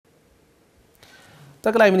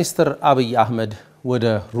ጠቅላይ ሚንስትር አህመድ ወደ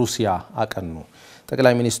ሩሲያ አቀኑ።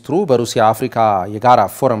 ጠቅላይ ሚንስትሩ በሩሲያ አፍሪካ የጋራ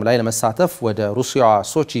ፎረም ላይ ለመሳተፍ ወደ ሩሲያ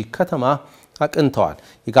ሶቺ ከተማ አቅንተዋል።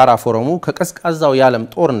 የጋራ ፎረሙ ከቀዝቃዛው የዓለም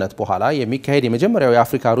ጦርነት በኋላ የሚካሄድ የመጀመሪያው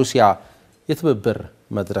የአፍሪካ ሩሲያ የትብብር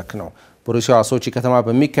መድረክ ነው። በሩሲያ ሶቺ ከተማ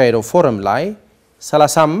በሚካሄደው ፎረም ላይ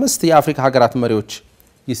 35 የአፍሪካ ሀገራት መሪዎች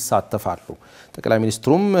ይሳተፋሉ። ጠቅላይ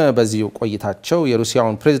ሚኒስትሩም በዚህ ቆይታቸው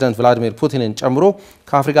የሩሲያውን ፕሬዝዳንት ቭላዲሚር ፑቲንን ጨምሮ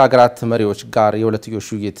ከአፍሪካ ሀገራት መሪዎች ጋር የሁለትዮሽ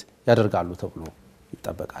ውይይት ያደርጋሉ ተብሎ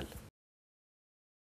ይጠበቃል።